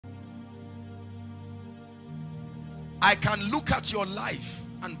I can look at your life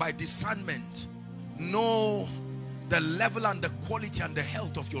and by discernment know the level and the quality and the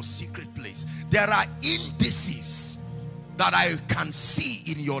health of your secret place. There are indices that I can see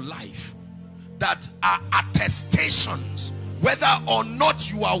in your life that are attestations whether or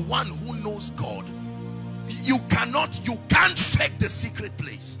not you are one who knows God. You can't fake the secret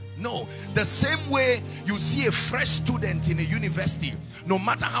place. No, the same way you see a fresh student in a university, no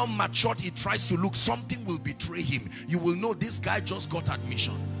matter how matured he tries to look, something will betray him. You will know this guy just got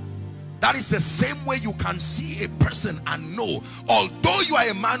admission. That is the same way you can see a person and know, although you are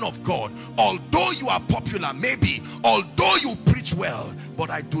a man of God, although you are popular, maybe, although you preach well,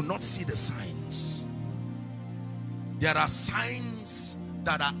 but I do not see the signs. There are signs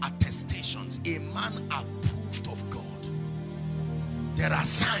that are attestations. A man approved of God. There are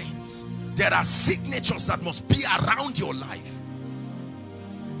signs. There are signatures that must be around your life.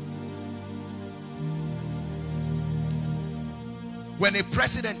 When a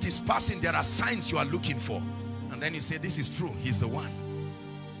president is passing, there are signs you are looking for. And then you say, this is true, he's the one.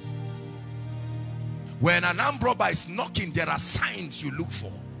 When an armed robber is knocking, there are signs you look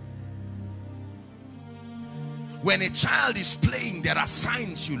for. When a child is playing, there are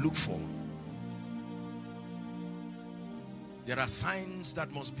signs you look for. There are signs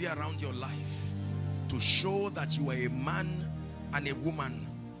that must be around your life to show that you are a man and a woman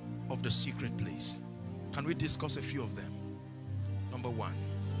of the secret place. Can we discuss a few of them? Number one,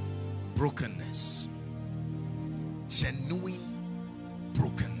 brokenness. Genuine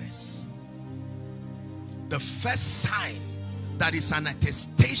brokenness. The first sign that is an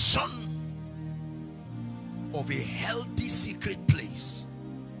attestation of a healthy secret place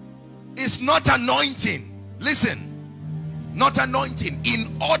is not anointing. Listen, not anointing. In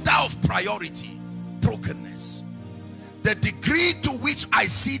order of priority, brokenness. The degree to which I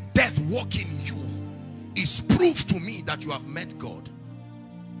see death walk in you is proof to me that you have met God.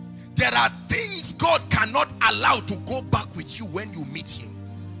 There are things God cannot allow to go back with you when you meet him.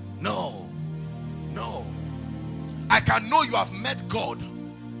 No, no. I can know you have met God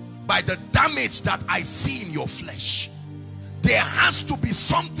by the damage that I see in your flesh. There has to be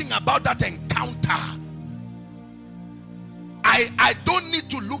something about that encounter. I don't need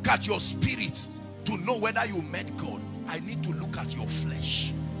to look at your spirit to know whether you met God. I need to look at your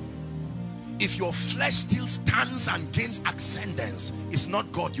flesh. If your flesh still stands and gains ascendance, it's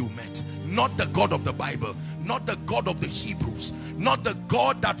not God you met. Not the God of the Bible. Not the God of the Hebrews. Not the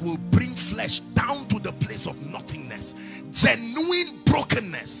God that will bring flesh down to the place of nothingness. Genuine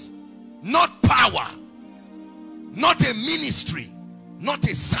brokenness. Not power. Not a ministry. Not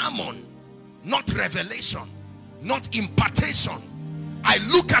a sermon. Not revelation. Not impartation. I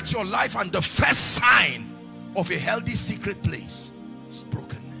look at your life and the first sign of a healthy secret place is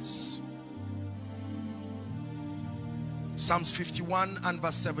brokenness. Psalms 51 and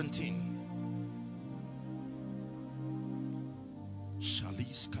verse 17.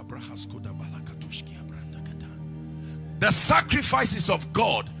 The sacrifices of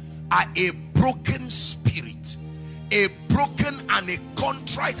God are a broken spirit, a broken and a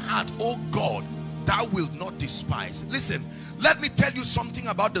contrite heart, oh God, thou wilt not despise. Listen, let me tell you something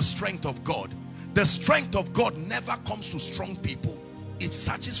about the strength of God. The strength of God never comes to strong people. It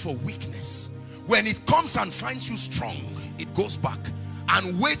searches for weakness. When it comes and finds you strong, it goes back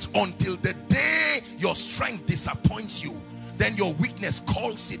and waits until the day your strength disappoints you. Then your weakness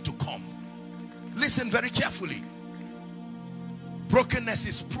calls it to come. Listen very carefully. Brokenness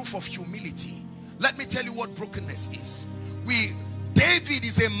is proof of humility. Let me tell you what brokenness is. David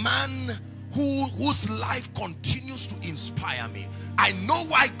is a man whose life continues to inspire me. I know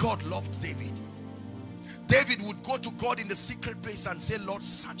why God loved David. David would go to God in the secret place and say, Lord,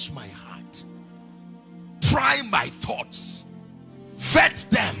 search my heart. Try my thoughts. Vet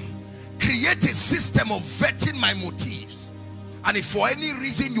them. Create a system of vetting my motives. And if for any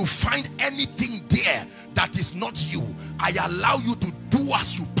reason you find anything there that is not you, I allow you to do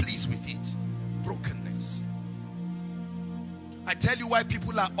as you please with it. Brokenness. I tell you why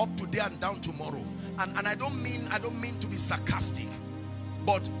people are up today and down tomorrow. And I don't mean to be sarcastic,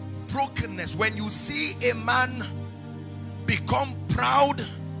 but brokenness. When you see a man become proud,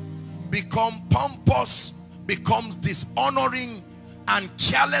 become pompous, becomes dishonoring and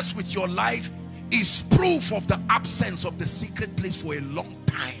careless with your life, is proof of the absence of the secret place for a long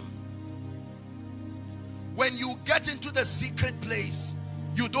time. When you get into the secret place,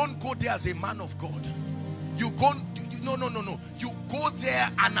 you don't go there as a man of God. You go, no. You go there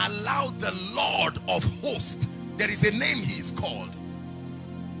and allow the Lord of hosts, there is a name he is called,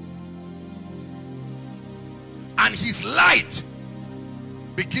 and his light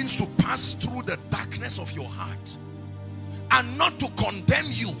begins to pass through the darkness of your heart. And not to condemn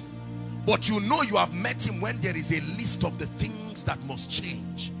you, but you know you have met him when there is a list of the things that must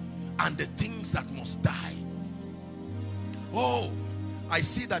change and the things that must die. Oh, I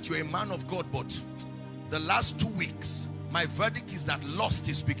see that you're a man of God, but the last 2 weeks, my verdict is that lust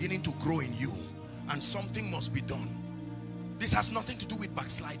is beginning to grow in you and something must be done. This has nothing to do with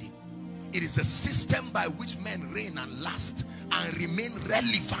backsliding. It is a system by which men reign and last and remain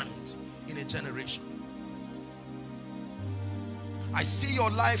relevant in a generation. I see your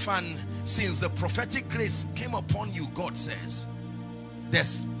life, and since the prophetic grace came upon you, God says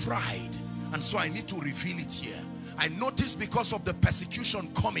there's pride, and so I need to reveal it here. I notice because of the persecution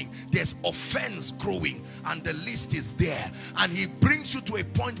coming, there's offense growing, and the list is there, and he brings you to a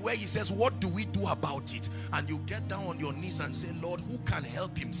point where he says, what do we do about it? And you get down on your knees and say, Lord, who can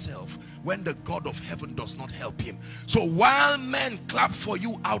help himself when the God of heaven does not help him? So while men clap for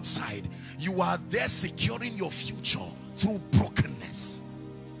you outside, you are there securing your future through brokenness.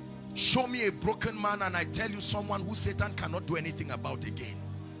 Show me a broken man and I tell you someone who Satan cannot do anything about again.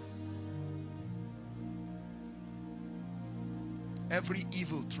 Every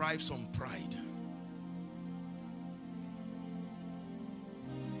evil thrives on pride.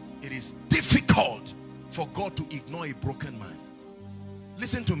 It is difficult for God to ignore a broken man.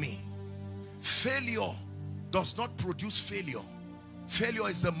 Listen to me. Failure does not produce failure. Failure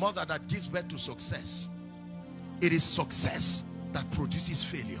is the mother that gives birth to success. It is success that produces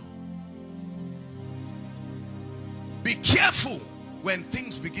failure. Be careful when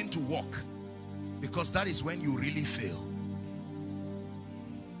things begin to work, because that is when you really fail.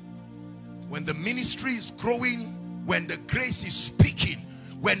 When the ministry is growing, when the grace is speaking,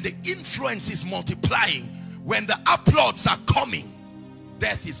 when the influence is multiplying, when the applauds are coming,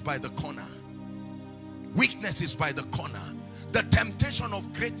 death is by the corner. Weakness is by the corner. The temptation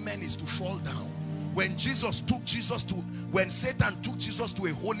of great men is to fall down. When Satan took Jesus to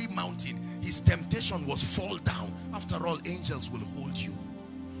a holy mountain, his temptation was fall down. After all, angels will hold you.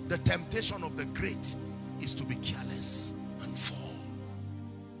 The temptation of the great is to be careless and fall.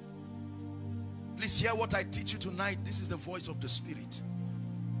 Please hear what I teach you tonight. This is the voice of the Spirit.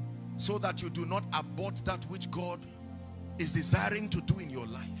 So that you do not abort that which God is desiring to do in your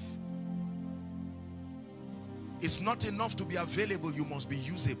life. It's not enough to be available, you must be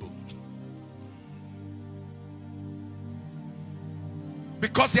usable.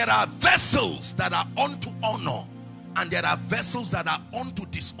 Because there are vessels that are unto honor and there are vessels that are unto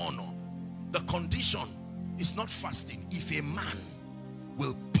dishonor. The condition is not fasting. If a man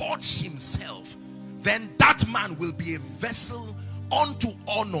will purge himself, then that man will be a vessel unto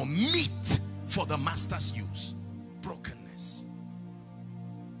honor, meet for the master's use. Brokenness.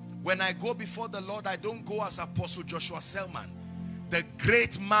 When I go before the Lord, I don't go as Apostle Joshua Selman, the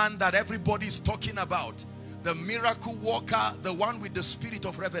great man that everybody is talking about, the miracle worker, the one with the spirit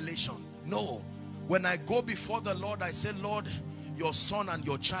of revelation. No. When I go before the Lord, I say, Lord, your son and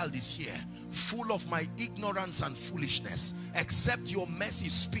your child is here, full of my ignorance and foolishness. Except your mercy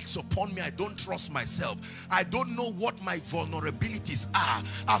speaks upon me, I don't trust myself. I don't know what my vulnerabilities are.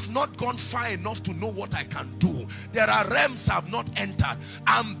 I've not gone far enough to know what I can do. There are realms I've not entered.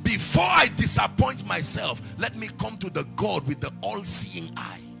 And before I disappoint myself, let me come to the God with the all-seeing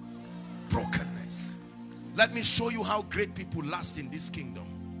eye. Brokenness. Let me show you how great people last in this kingdom.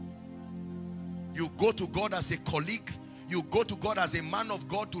 You go to God as a colleague, you go to God as a man of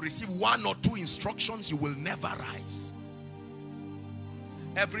God to receive 1 or 2 instructions, you will never rise.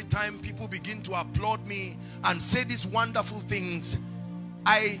 Every time people begin to applaud me and say these wonderful things,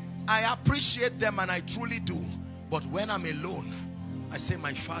 I appreciate them and I truly do. But when I'm alone, I say,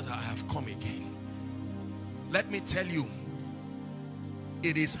 my Father, I have come again. Let me tell you,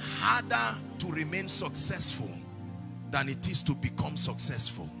 it is harder to remain successful than it is to become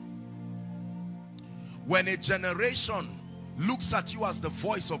successful. When a generation looks at you as the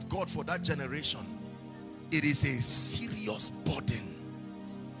voice of God for that generation, it is a serious burden.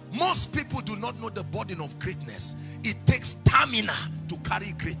 Most people do not know the burden of greatness. It takes stamina to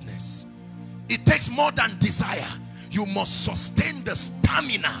carry greatness. It takes more than desire. You must sustain the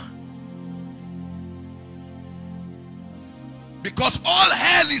stamina. Because all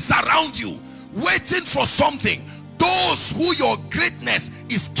hell is around you, waiting for something. Those who your greatness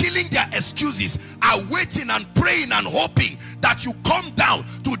is killing their excuses are waiting and praying and hoping that you come down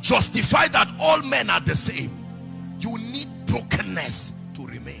to justify that all men are the same. You need brokenness to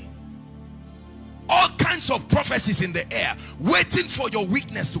remain. All kinds of prophecies in the air, waiting for your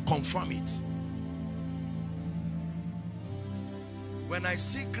weakness to confirm it. When I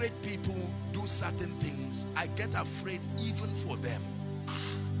see great people do certain things, I get afraid even for them.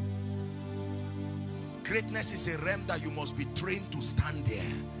 greatness is a realm that you must be trained to stand there.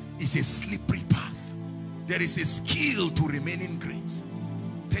 It's a slippery path. There is a skill to remaining great.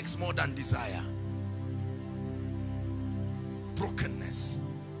 Takes more than desire. Brokenness.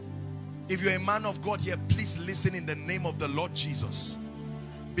 If you're a man of God here, please listen in the name of the Lord Jesus.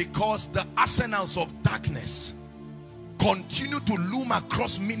 Because the arsenals of darkness continue to loom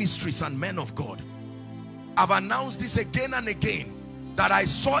across ministries and men of God. I've announced this again and again, that I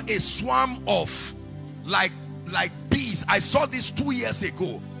saw a swarm of like bees. I saw this 2 years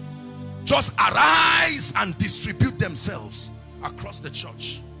ago. Just arise and distribute themselves across the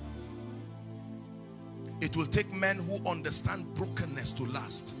church. It will take men who understand brokenness to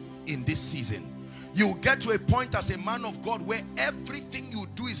last in this season. You get to a point as a man of God where everything you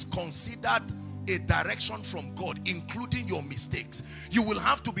do is considered a direction from God, including your mistakes. You will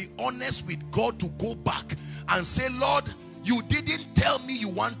have to be honest with God to go back and say, Lord, you didn't tell me you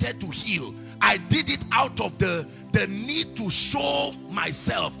wanted to heal. I did it out of the need to show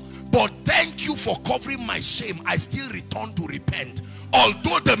myself. But thank you for covering my shame. I still return to repent.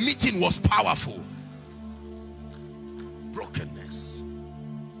 Although the meeting was powerful. Brokenness.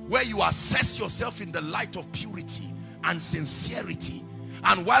 Where you assess yourself in the light of purity and sincerity.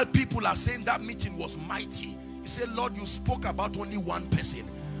 And while people are saying that meeting was mighty, you say, Lord, you spoke about only one person.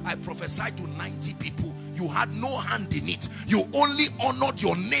 I prophesied to 90 people. You had no hand in it. You only honored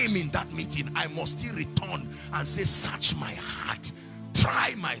your name in that meeting. I must still return and say, search my heart.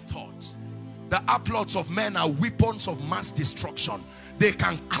 Try my thoughts. The applauds of men are weapons of mass destruction. They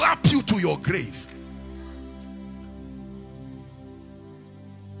can clap you to your grave.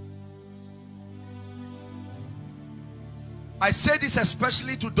 I say this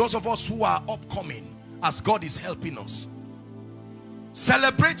especially to those of us who are upcoming, as God is helping us.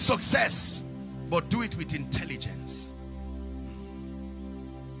 Celebrate success, but do it with intelligence.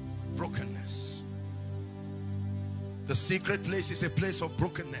 Brokenness. The secret place is a place of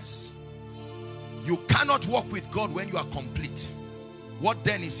brokenness. You cannot walk with God when you are complete. What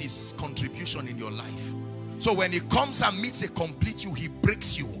then is his contribution in your life? So when he comes and meets a complete you, he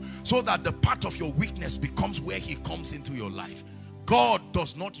breaks you, so that the part of your weakness becomes where he comes into your life. God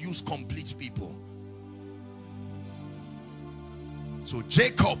does not use complete people. So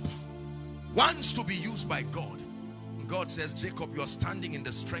Jacob wants to be used by God. God says, Jacob, you are standing in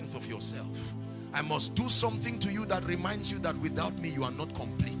the strength of yourself. I must do something to you that reminds you that without me you are not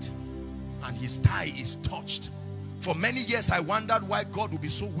complete. And his thigh is touched. For many years I wondered why God would be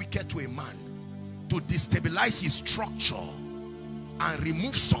so wicked to a man, to destabilize his structure and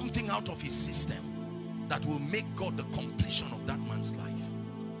remove something out of his system that will make God the completion of that man's life.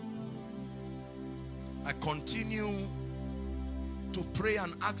 I continue to pray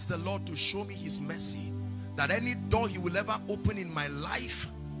and ask the Lord to show me his mercy, that any door he will ever open in my life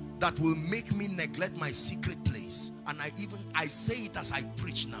that will make me neglect my secret place, and I say it as I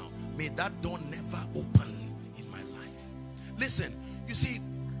preach now, may that door never open in my life. Listen, you see,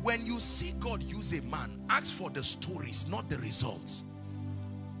 when you see God use a man, ask for the stories, not the results.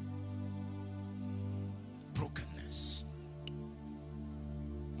 Brokenness.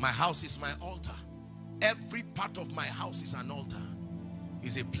 My house is my altar. Every part of my house is an altar.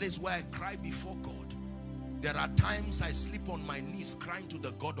 It's a place where I cry before God. There are times I sleep on my knees crying to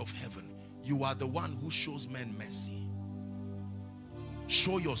the God of heaven. You are the one who shows men mercy.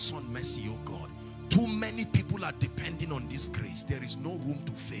 Show your son mercy, oh God. Too many people are depending on this grace. There is no room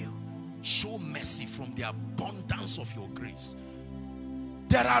to fail. Show mercy from the abundance of your grace.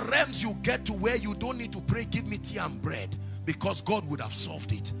 There are realms you get to where you don't need to pray, give me tea and bread, because God would have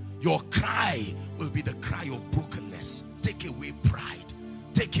solved it. Your cry will be the cry of brokenness. Take away pride.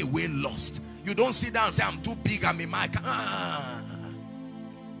 Take away lust. You don't sit down and say, I'm too big, I'm in my car.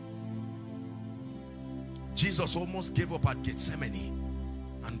 Jesus almost gave up at Gethsemane,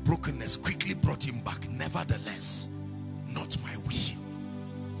 and brokenness quickly brought him back. Nevertheless, not my will.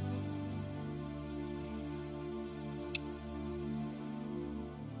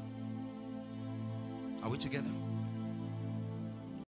 Are we together?